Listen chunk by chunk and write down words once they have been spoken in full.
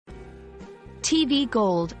TV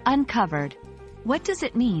gold, uncovered. What does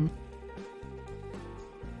it mean?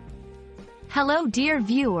 Hello dear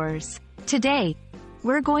viewers. Today,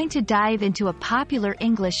 we're going to dive into a popular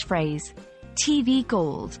English phrase, TV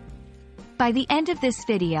gold. By the end of this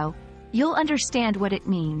video, you'll understand what it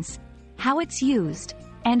means, how it's used,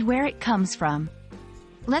 and where it comes from.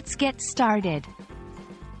 Let's get started.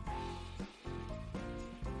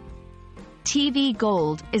 TV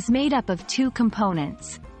gold is made up of two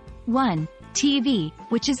components. 1. TV,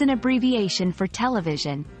 which is an abbreviation for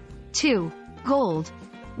television. 2. Gold,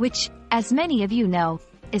 which, as many of you know,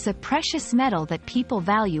 is a precious metal that people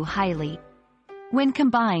value highly. When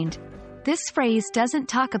combined, this phrase doesn't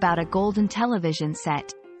talk about a golden television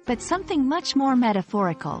set, but something much more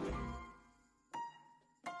metaphorical.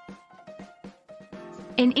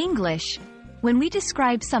 In English, when we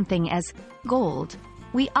describe something as gold,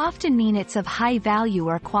 we often mean it's of high value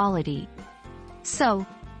or quality. So,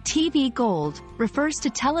 TV gold refers to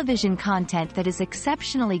television content that is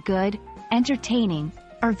exceptionally good, entertaining,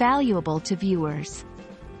 or valuable to viewers.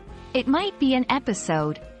 It might be an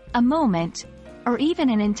episode, a moment, or even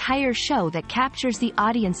an entire show that captures the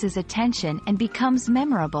audience's attention and becomes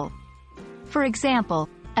memorable. For example,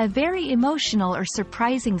 a very emotional or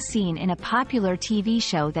surprising scene in a popular TV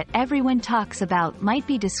show that everyone talks about might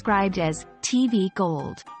be described as TV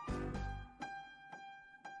gold.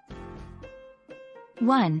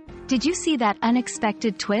 1. Did you see that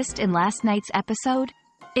unexpected twist in last night's episode?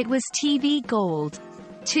 It was TV gold.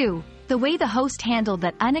 2. The way the host handled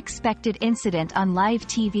that unexpected incident on live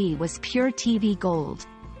TV was pure TV gold.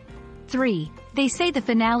 3. They say the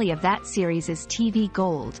finale of that series is TV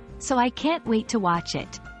gold, so I can't wait to watch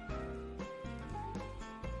it.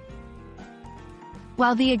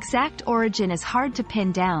 While the exact origin is hard to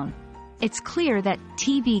pin down, it's clear that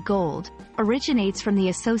TV gold originates from the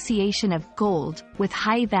association of gold with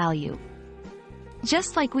high value.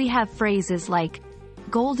 Just like we have phrases like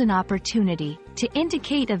golden opportunity to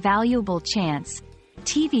indicate a valuable chance,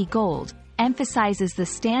 TV gold emphasizes the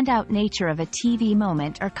standout nature of a TV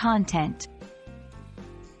moment or content.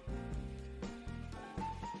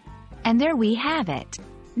 And there we have it.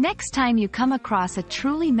 Next time you come across a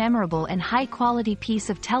truly memorable and high-quality piece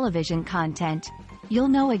of television content, you'll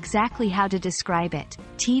know exactly how to describe it,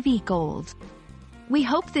 TV gold. We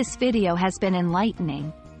hope this video has been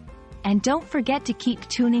enlightening. And don't forget to keep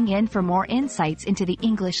tuning in for more insights into the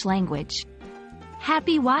English language.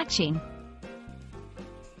 Happy watching!